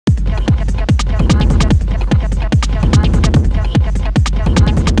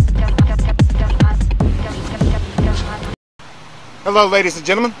Hello ladies and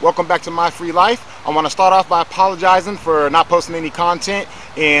gentlemen, welcome back to My Free Life. I want to start off by apologizing for not posting any content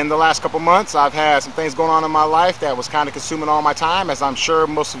in the last couple months. I've had some things going on in my life that was kind of consuming all my time, as I'm sure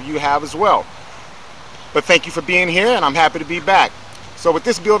most of you have as well. But thank you for being here, and I'm happy to be back. So with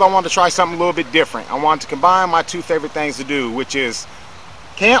this build, I wanted to try something a little bit different. I wanted to combine my two favorite things to do, which is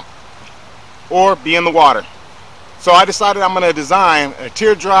camp or be in the water. So I decided I'm going to design a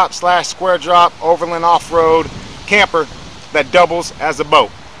teardrop / square drop overland off-road camper that doubles as a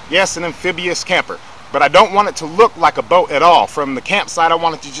boat. Yes, an amphibious camper, but I don't want it to look like a boat at all. From the campsite, I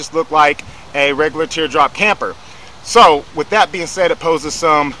want it to just look like a regular teardrop camper. So with that being said, it poses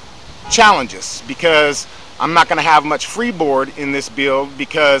some challenges because I'm not going to have much freeboard in this build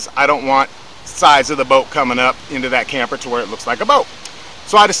because I don't want sides of the boat coming up into that camper to where it looks like a boat.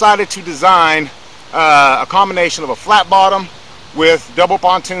 So I decided to design a combination of a flat bottom with double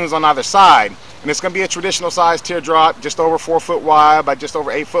pontoons on either side. And it's going to be a traditional size teardrop, just over 4 foot wide by just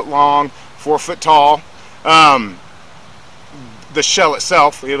over 8 foot long, 4 foot tall. The shell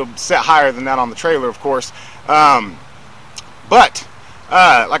itself, it'll set higher than that on the trailer, of course. But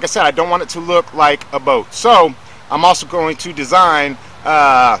like I said, I don't want it to look like a boat. So I'm also going to design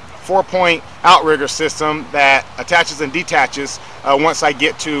a 4-point outrigger system that attaches and detaches once I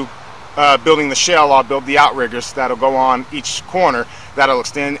get to building the shell. I'll build the outriggers that'll go on each corner. That'll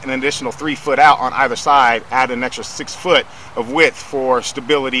extend an additional 3 foot out on either side, add an extra 6 foot of width for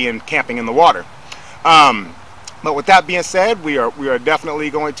stability and camping in the water. But with that being said, we are definitely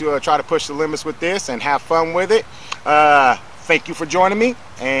going to try to push the limits with this and have fun with it. Thank you for joining me.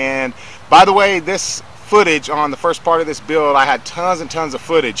 And by the way, this footage on the first part of this build, I had tons and tons of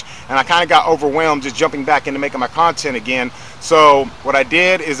footage, and I kind of got overwhelmed just jumping back into making my content again. So what I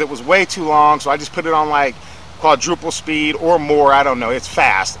did is it was way too long, so I just put it on like quadruple speed or more. I don't know, it's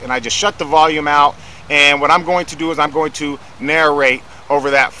fast, and I just shut the volume out. And what I'm going to do is I'm going to narrate over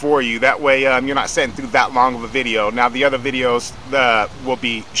that for you. That way you're not sitting through that long of a video. Now the other videos will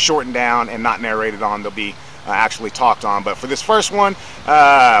be shortened down and not narrated on. They'll be actually talked on. But for this first one,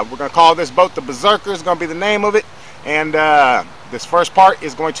 we're going to call this boat the Berserker. Is going to be the name of it. And this first part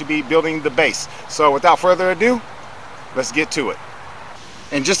is going to be building the base. So without further ado, let's get to it.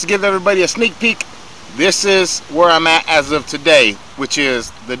 And just to give everybody a sneak peek, this is where I'm at as of today, which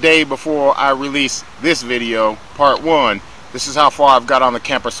is the day before I release this video, part 1. This is how far I've got on the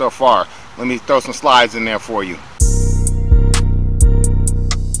camper so far. Let me throw some slides in there for you.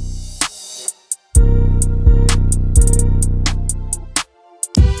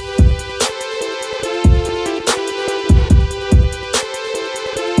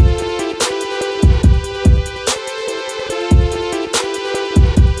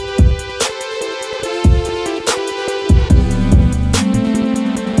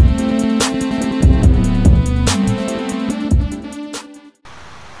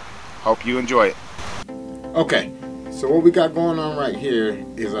 Hope you enjoy it. Okay, so what we got going on right here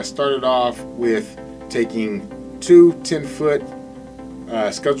is I started off with taking two 10-foot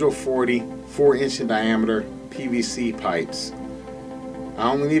Schedule 40 4-inch in diameter PVC pipes. I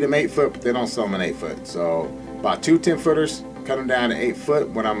only need them 8 foot, but they don't sell them in 8 foot. So about two 10-footers, cut them down to 8 foot.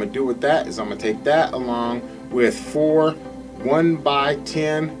 What I'm gonna do with that is I'm gonna take that along with 4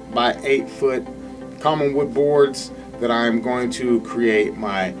 1x10 by 8 foot common wood boards that I'm going to create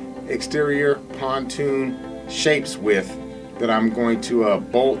my exterior pontoon shapes with, that I'm going to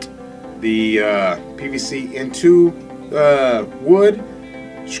bolt the PVC into wood,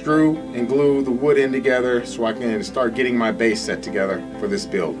 screw and glue the wood in together so I can start getting my base set together for this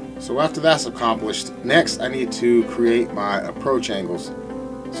build. So after that's accomplished, next I need to create my approach angles.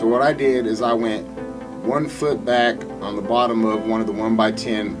 So what I did is I went 1 foot back on the bottom of one of the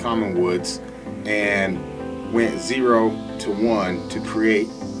 1x10 common woods and went 0 to 1 to create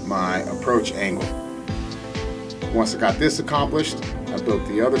my approach angle. Once I got this accomplished, I built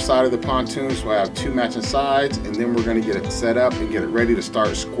the other side of the pontoon so I have 2 matching sides, and then we're going to get it set up and get it ready to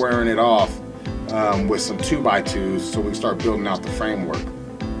start squaring it off with some 2x2s so we can start building out the framework.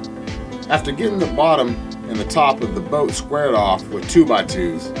 After getting the bottom and the top of the boat squared off with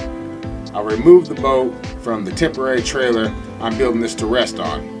 2x2s, I removed the boat from the temporary trailer I'm building this to rest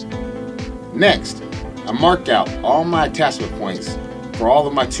on. Next, I marked out all my attachment points for all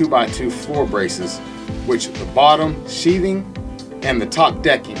of my 2x2 floor braces, which the bottom sheathing and the top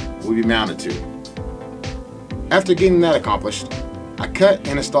decking will be mounted to. After getting that accomplished, I cut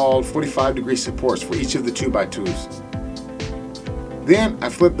and installed 45-degree supports for each of the 2x2s. Then I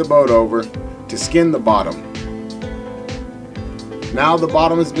flipped the boat over to skin the bottom. Now the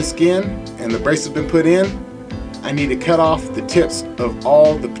bottom has been skinned and the brace has been put in, I need to cut off the tips of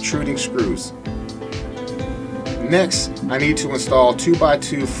all the protruding screws. Next, I need to install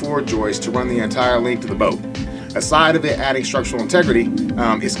 2x2 floor joists to run the entire length of the boat. Aside of it adding structural integrity,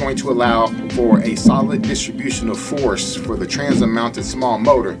 it's going to allow for a solid distribution of force for the transom mounted small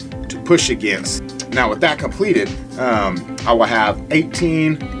motor to push against. Now with that completed, I will have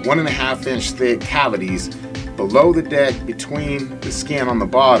 18 1.5 inch thick cavities below the deck between the skin on the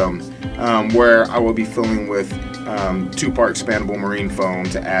bottom, where I will be filling with 2-part expandable marine foam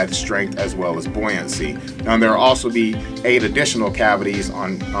to add strength as well as buoyancy. Now there will also be 8 additional cavities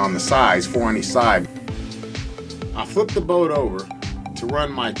on the sides, 4 on each side. I flip the boat over to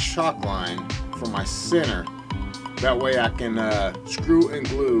run my chalk line for my center. That way I can screw and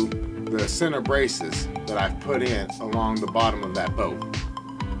glue the center braces that I've put in along the bottom of that boat.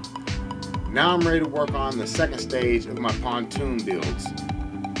 Now I'm ready to work on the second stage of my pontoon builds.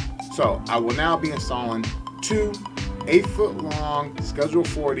 So I will now be installing 2 8-foot long Schedule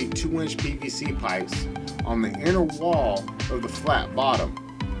 40 2-inch PVC pipes on the inner wall of the flat bottom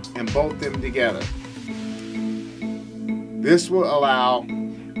and bolt them together. This will allow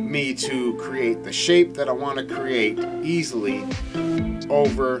me to create the shape that I want to create easily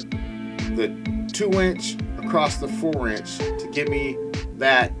over the 2-inch across the 4-inch to give me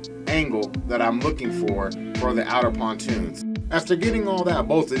that angle that I'm looking for the outer pontoons. After getting all that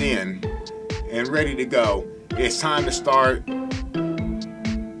bolted in and ready to go, it's time to start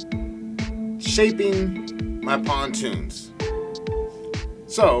shaping my pontoons.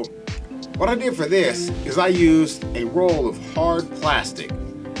 So what I did for this is I used a roll of hard plastic.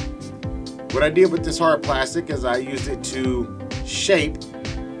 What I did with this hard plastic is I used it to shape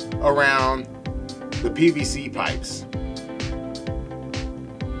around the PVC pipes.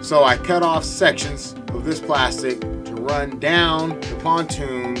 So I cut off sections of this plastic to run down the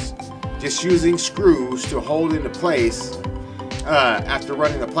pontoons, just using screws to hold into place. After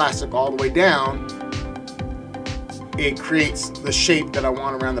running the plastic all the way down, it creates the shape that I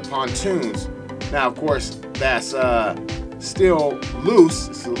want around the pontoons. Now of course that's still loose,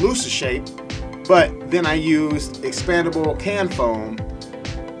 it's a looser shape, but then I used expandable can foam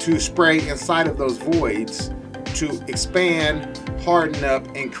to spray inside of those voids to expand, harden up,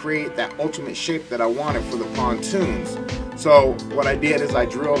 and create that ultimate shape that I wanted for the pontoons. So what I did is I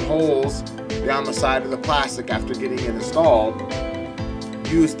drilled holes down the side of the plastic after getting it installed,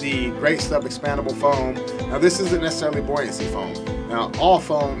 used the Great Stuff expandable foam. Now this isn't necessarily buoyancy foam. Now all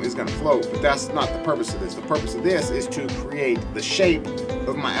foam is going to float, but that's not the purpose of this. The purpose of this is to create the shape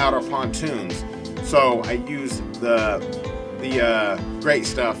of my outer pontoons. So I used the Great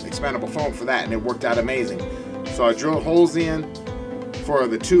Stuff expandable foam for that, and it worked out amazing. So I drilled holes in for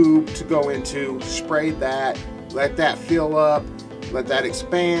the tube to go into, sprayed that, let that fill up, let that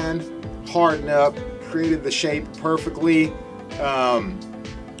expand, harden up, created the shape perfectly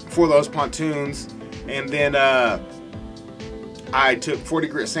for those pontoons. And then I took 40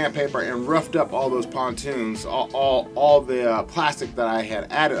 grit sandpaper and roughed up all those pontoons, all the plastic that I had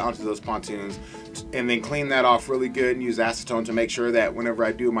added onto those pontoons, and then cleaned that off really good and used acetone to make sure that whenever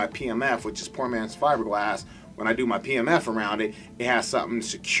I do my PMF, which is poor man's fiberglass, when I do my PMF around it, it has something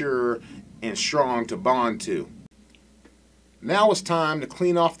secure and strong to bond to. Now it's time to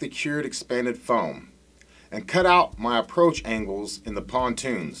clean off the cured expanded foam and cut out my approach angles in the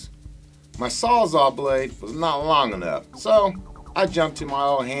pontoons. My Sawzall blade was not long enough, so I jumped to my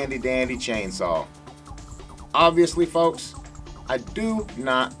old handy dandy chainsaw. Obviously folks, I do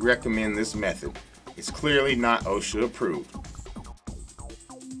not recommend this method. It's clearly not OSHA approved.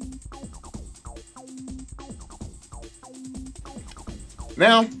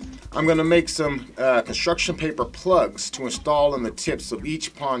 Now I'm going to make some construction paper plugs to install in the tips of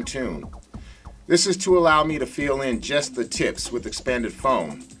each pontoon. This is to allow me to fill in just the tips with expanded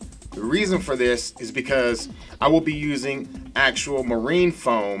foam. The reason for this is because I will be using actual marine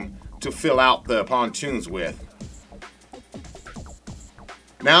foam to fill out the pontoons with.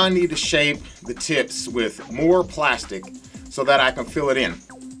 Now I need to shape the tips with more plastic so that I can fill it in.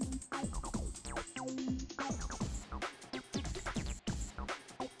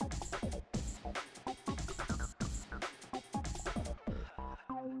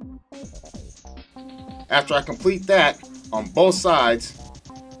 After I complete that on both sides,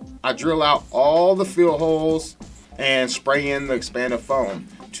 I drill out all the fill holes and spray in the expanded foam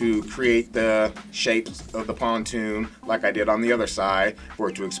to create the shapes of the pontoon like I did on the other side, for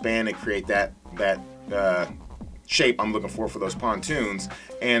it to expand and create that shape I'm looking for those pontoons,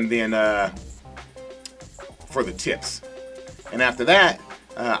 and then for the tips. And after that,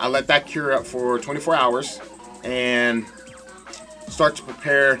 I let that cure up for 24 hours and start to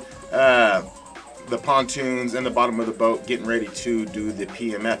prepare the pontoons and the bottom of the boat, getting ready to do the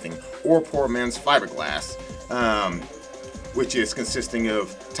PMFing, or poor man's fiberglass. which is consisting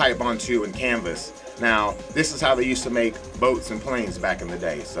of Type-On 2 and canvas. Now, this is how they used to make boats and planes back in the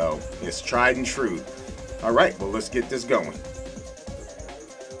day, so it's tried and true. All right, well, let's get this going.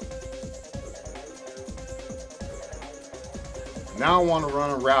 Now I want to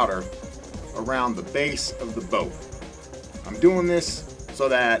run a router around the base of the boat. I'm doing this so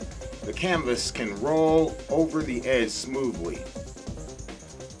that the canvas can roll over the edge smoothly.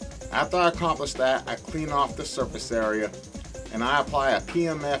 After I accomplish that, I clean off the surface area and I apply a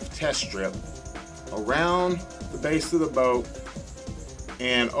PMF test strip around the base of the boat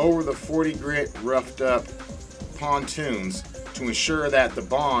and over the 40 grit roughed up pontoons to ensure that the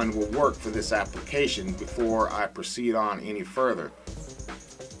bond will work for this application before I proceed on any further.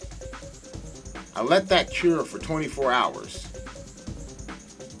 I let that cure for 24 hours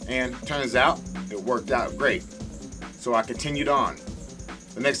and turns out it worked out great. So I continued on.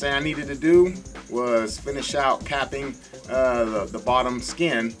 The next thing I needed to do was finish out capping the bottom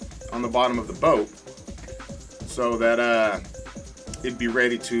skin on the bottom of the boat so that it'd be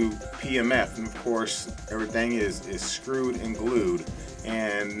ready to PMF. And of course everything is screwed and glued,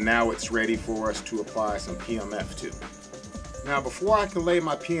 and now it's ready for us to apply some PMF to. Now before I can lay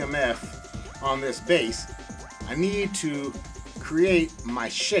my PMF on this base, I need to create my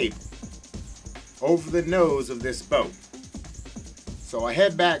shape over the nose of this boat. So I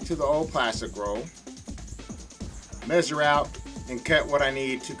head back to the old plastic roll, measure out and cut what I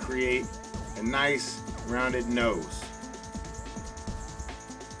need to create a nice rounded nose.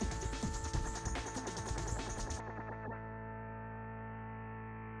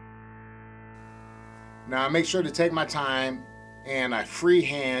 Now I make sure to take my time and I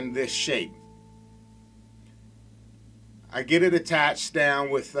freehand this shape. I get it attached down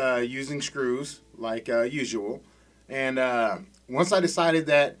with using screws like usual, and once I decided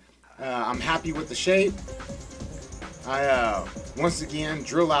that I'm happy with the shape, I once again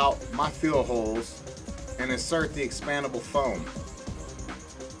drill out my fill holes and insert the expandable foam.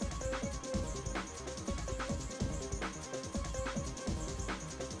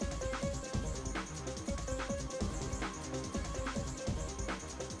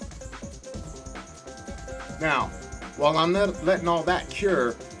 Now, while I'm letting all that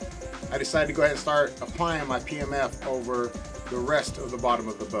cure, I decided to go ahead and start applying my PMF over the rest of the bottom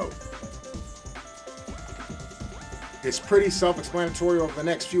of the boat. It's pretty self-explanatory over the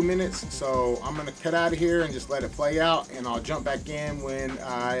next few minutes, so I'm going to cut out of here and just let it play out, and I'll jump back in when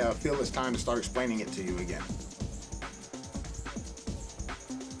I feel it's time to start explaining it to you again.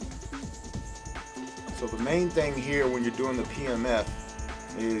 So the main thing here when you're doing the PMF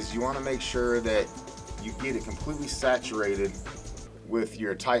is you want to make sure that you get it completely saturated with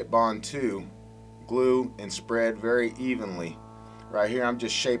your Type-Bond 2 glue and spread very evenly. Right here I'm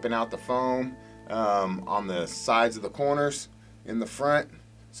just shaping out the foam on the sides of the corners in the front,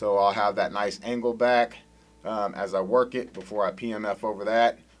 so I'll have that nice angle back as I work it before I PMF over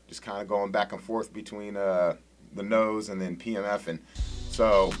that, just kind of going back and forth between the nose and then PMFing.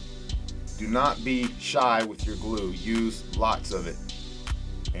 So do not be shy with your glue, use lots of it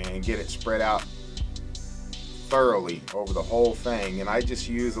and get it spread out thoroughly over the whole thing. And I just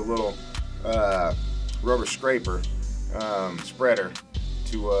use a little rubber scraper spreader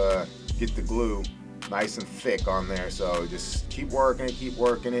to get the glue nice and thick on there. So just keep working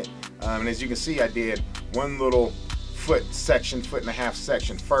it, and as you can see, I did one little foot and a half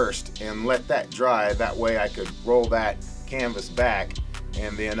section first and let that dry. That way I could roll that canvas back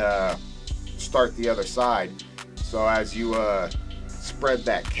and then start the other side. So as you spread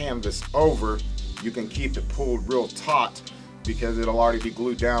that canvas over, you can keep it pulled real taut because it'll already be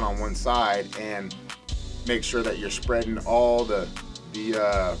glued down on one side, and make sure that you're spreading all the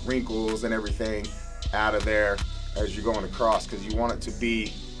wrinkles and everything out of there as you're going across, because you want it to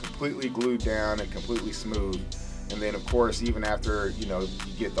be completely glued down and completely smooth. And then of course, even after you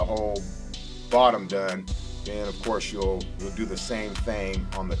get the whole bottom done, then of course you'll do the same thing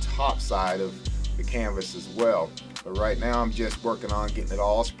on the top side of the canvas as well. But right now I'm just working on getting it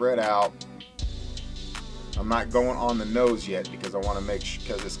all spread out. I'm not going on the nose yet because I want to make sure,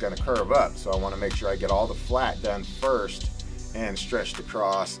 because it's going to curve up, so I want to make sure I get all the flat done first and stretched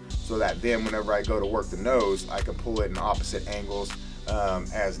across, so that then whenever I go to work the nose, I can pull it in opposite angles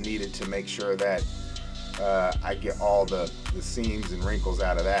as needed to make sure that I get all the seams and wrinkles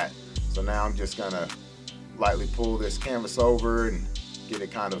out of that. So now I'm just going to lightly pull this canvas over and get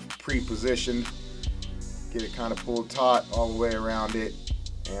it kind of pre-positioned, get it kind of pulled taut all the way around it,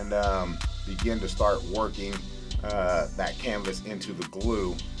 and begin to start working that canvas into the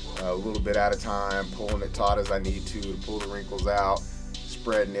glue a little bit at a time, pulling it taut as I need to pull the wrinkles out,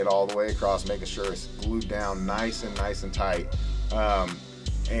 spreading it all the way across, making sure it's glued down nice and tight.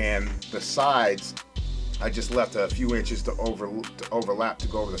 And the sides, I just left a few inches to overlap to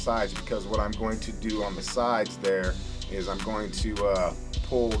go over the sides, because what I'm going to do on the sides there is I'm going to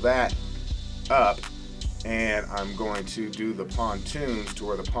pull that up, and I'm going to do the pontoons to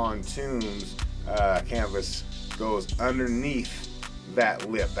where the pontoons canvas goes underneath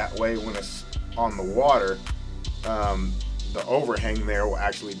that lip. That way when it's on the water, the overhang there will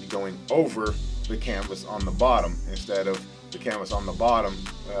actually be going over the canvas on the bottom, instead of the canvas on the bottom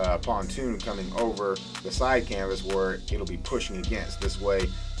pontoon coming over the side canvas where it'll be pushing against. This way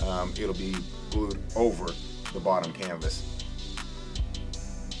it'll be glued over the bottom canvas.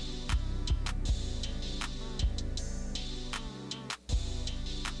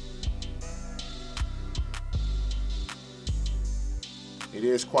 It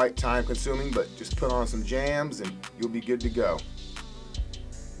is quite time consuming, but just put on some jams and you'll be good to go.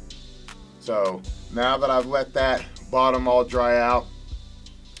 So now that I've let that bottom all dry out,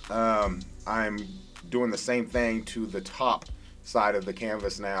 I'm doing the same thing to the top side of the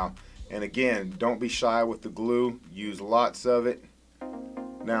canvas now. And again, don't be shy with the glue, use lots of it.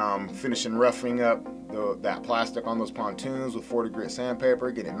 Now I'm finishing roughing up that plastic on those pontoons with 40 grit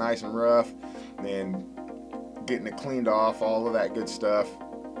sandpaper, getting it nice and rough, and then getting it cleaned off, all of that good stuff.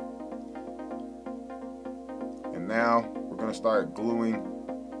 And now we're going to start gluing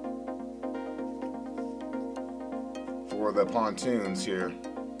for the pontoons here.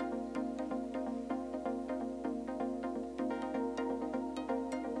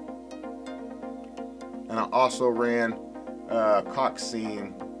 And I also ran caulk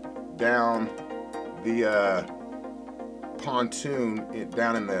seam down the pontoon,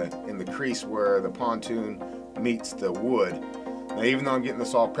 down in the crease where the pontoon meets the wood. Now, even though I'm getting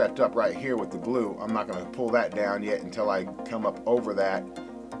this all prepped up right here with the glue, I'm not going to pull that down yet until I come up over that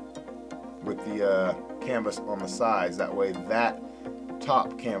with the canvas on the sides. That way that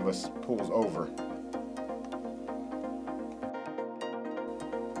top canvas pulls over.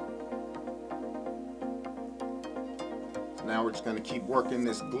 So now we're just going to keep working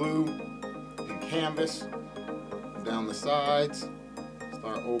this glue and canvas down the sides.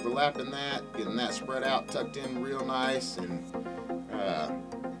 Start overlapping that, getting that spread out, tucked in real nice, and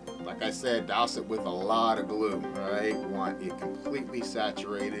like I said, douse it with a lot of glue, right? You want it completely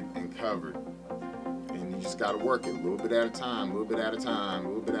saturated and covered. And you just got to work it a little bit at a time, a little bit at a time, a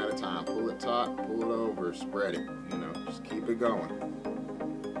little bit at a time. Pull it taut, pull it over, spread it, you know, just keep it going.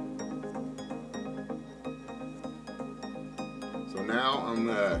 So now I'm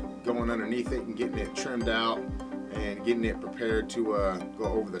going underneath it and getting it trimmed out and getting it prepared to go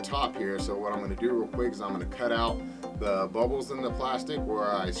over the top here. So what I'm going to do real quick is I'm going to cut out the bubbles in the plastic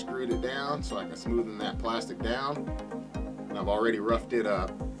where I screwed it down so I can smoothen that plastic down. And I've already roughed it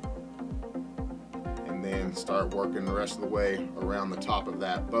up. And then start working the rest of the way around the top of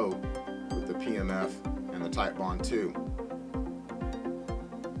that boat with the PMF and the Type Bond 2.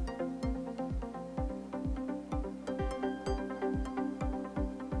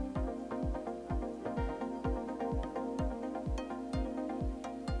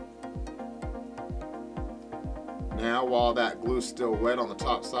 Now, while that glue's still wet on the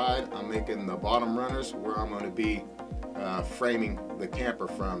top side, I'm making the bottom runners where I'm going to be framing the camper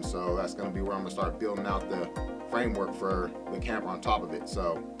from. So that's going to be where I'm going to start building out the framework for the camper on top of it.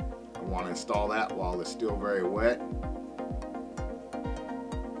 So I want to install that while it's still very wet.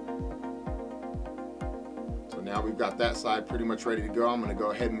 So now we've got that side pretty much ready to go. I'm going to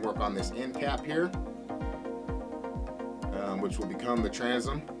go ahead and work on this end cap here, which will become the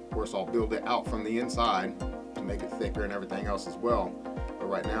transom. Of course, I'll build it out from the inside to make it thicker and everything else as well. But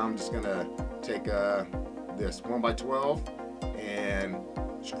right now I'm just gonna take this 1x12 and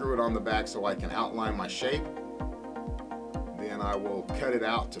screw it on the back so I can outline my shape. Then I will cut it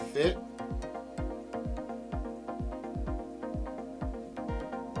out to fit.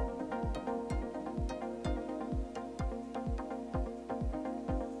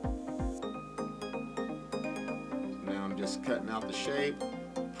 So now I'm just cutting out the shape,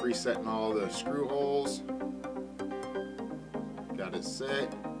 presetting all the screw holes. Got it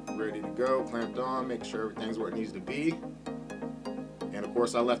set, ready to go, clamped on, make sure everything's where it needs to be. And of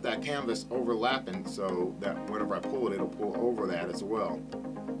course I left that canvas overlapping so that whenever I pull it, it'll pull over that as well.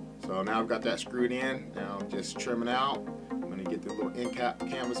 So now I've got that screwed in. Now I'm just trimming out. I'm going to get the little end cap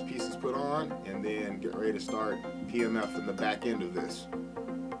canvas pieces put on and then get ready to start PMF in the back end of this.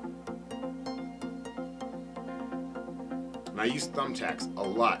 And I use thumbtacks a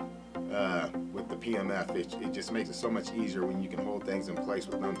lot with the PMF. It just makes it so much easier when you can hold things in place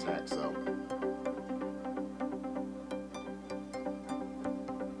with thumbtacks. So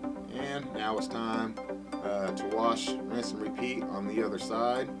Now it's time to wash, rinse, and repeat on the other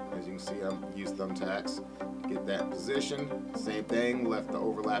side. As you can see, I've used thumbtacks to get that positioned. Same thing, left the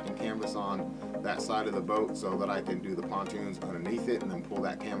overlapping canvas on that side of the boat so that I can do the pontoons underneath it and then pull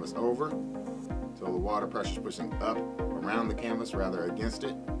that canvas over so the water pressure is pushing up around the canvas rather against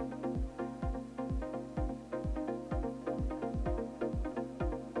it.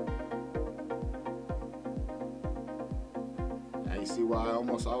 Now you see why I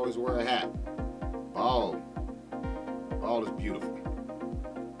almost always wear a hat. Bald. Bald is beautiful.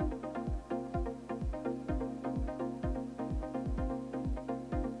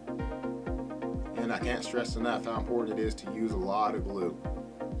 And I can't stress enough how important it is to use a lot of glue.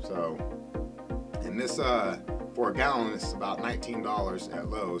 So, and this for a gallon, it's about $19 at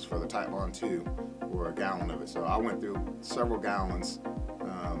Lowe's for the Type-On 2 for a gallon of it. So I went through several gallons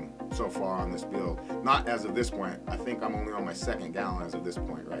so far on this build. Not as of this point. I think I'm only on my second gallon as of this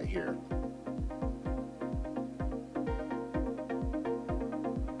point right here.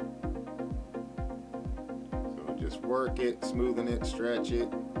 So just work it, smoothen it, stretch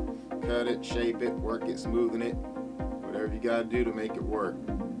it, cut it, shape it, work it, smoothen it. Whatever you gotta do to make it work.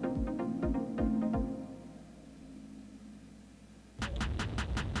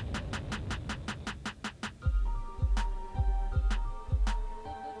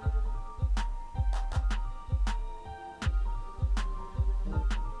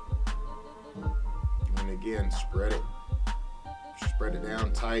 Again, spread it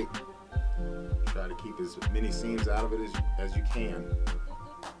down tight. Try to keep as many seams out of it as you can.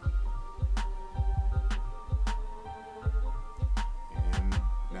 And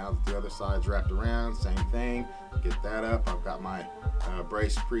now that the other side's wrapped around, same thing. Get that up. I've got my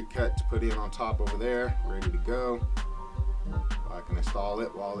brace pre-cut to put in on top over there, ready to go. I can install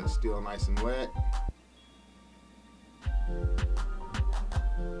it while it's still nice and wet.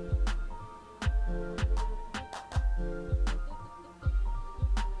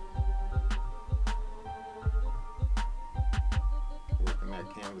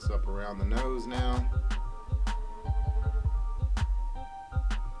 Canvas up around the nose now.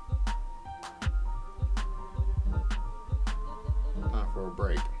 Time for a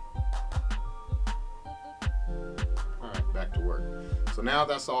break. Alright, back to work. So now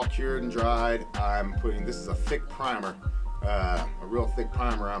that's all cured and dried, I'm putting, this is a thick primer, a real thick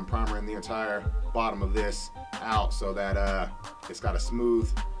primer. I'm primering the entire bottom of this out so that it's got a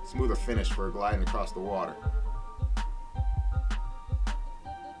smoother finish for gliding across the water.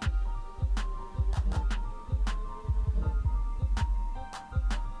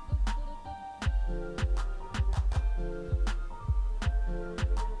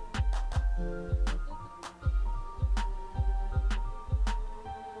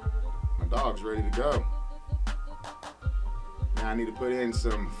 Dog's ready to go. Now I need to put in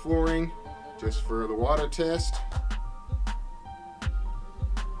some flooring just for the water test.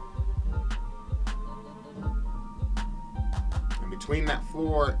 And between that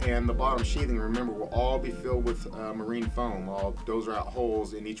floor and the bottom sheathing, remember, will all be filled with marine foam. I'll dozer out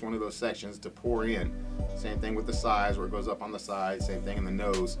holes in each one of those sections to pour in. Same thing with the sides where it goes up on the side. Same thing in the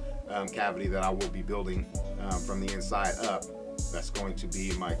nose cavity that I will be building from the inside up. That's going to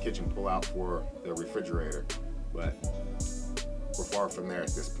be my kitchen pullout for the refrigerator, but we're far from there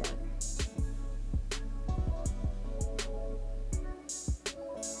at this point.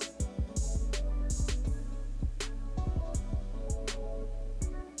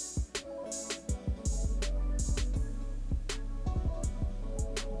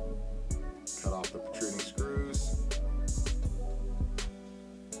 Cut off the protruding screws.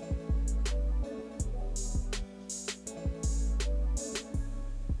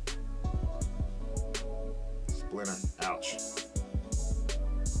 Splinter, ouch.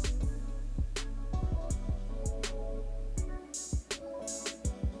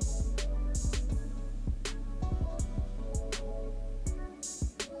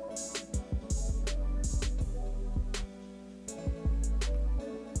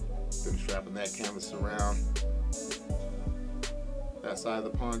 Finish wrapping that canvas around that side of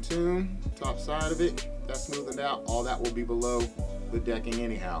the pontoon, top side of it. That's smoothened out. All that will be below the decking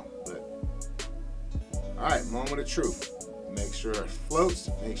anyhow. But alright, moment of truth. Make sure it floats,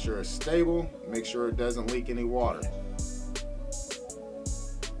 make sure it's stable, make sure it doesn't leak any water.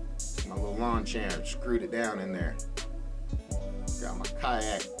 My little lawn chair, screwed it down in there. Got my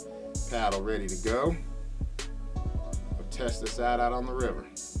kayak paddle ready to go. We'll test this out on the river.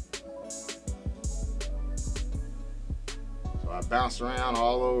 So I bounce around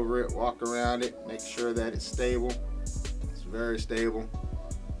all over it, walk around it, make sure that it's stable. It's very stable.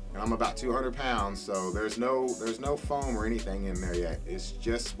 and I'm about 200 pounds, so there's no foam or anything in there yet. It's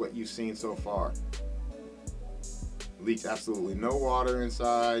just what you've seen so far. Leaks absolutely no water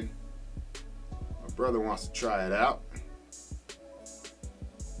inside. My brother wants to try it out.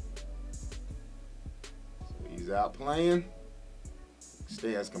 So he's out playing.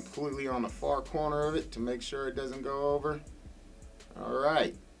 Stands completely on the far corner of it to make sure it doesn't go over.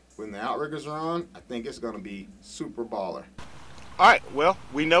 Alright, when the outriggers are on, I think it's going to be super baller. Alright, well,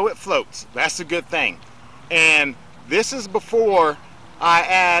 we know it floats. That's a good thing. And this is before I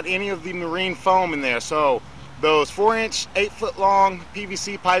add any of the marine foam in there. So those 4-inch, 8-foot long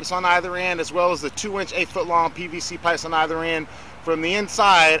PVC pipes on either end, as well as the 2-inch, 8-foot long PVC pipes on either end. From the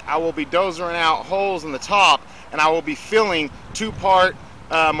inside, I will be dozering out holes in the top, and I will be filling 2-part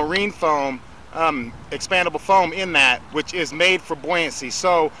marine foam, expandable foam in that, which is made for buoyancy.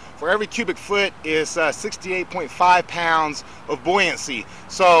 So for every cubic foot is 68.5 pounds of buoyancy.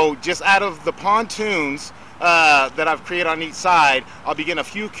 So just out of the pontoons that I've created on each side, I'll be getting a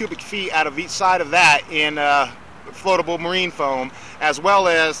few cubic feet out of each side of that in floatable marine foam, as well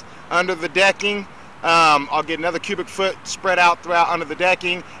as under the decking. I'll get another cubic foot spread out throughout under the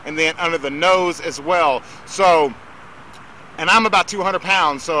decking, and then under the nose as well. So, and I'm about 200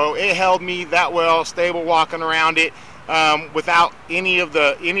 pounds, so it held me that well, stable walking around it, without any of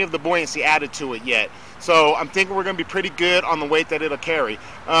the buoyancy added to it yet. So I'm thinking we're going to be pretty good on the weight that it'll carry.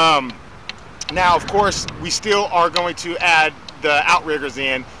 Now, of course, we still are going to add the outriggers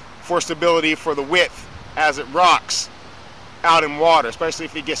in for stability for the width as it rocks out in water, especially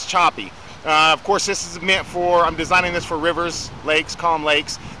if it gets choppy. Of course, this is meant for, I'm designing this for rivers, lakes, calm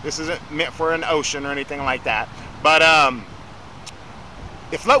lakes. This isn't meant for an ocean or anything like that. But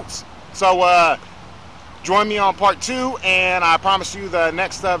it floats. So join me on part 2, and I promise you the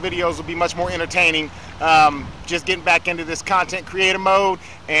next videos will be much more entertaining. Just getting back into this content creator mode.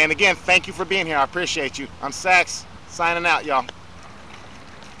 And again, thank you for being here. I appreciate you. I'm Sax, signing out, y'all.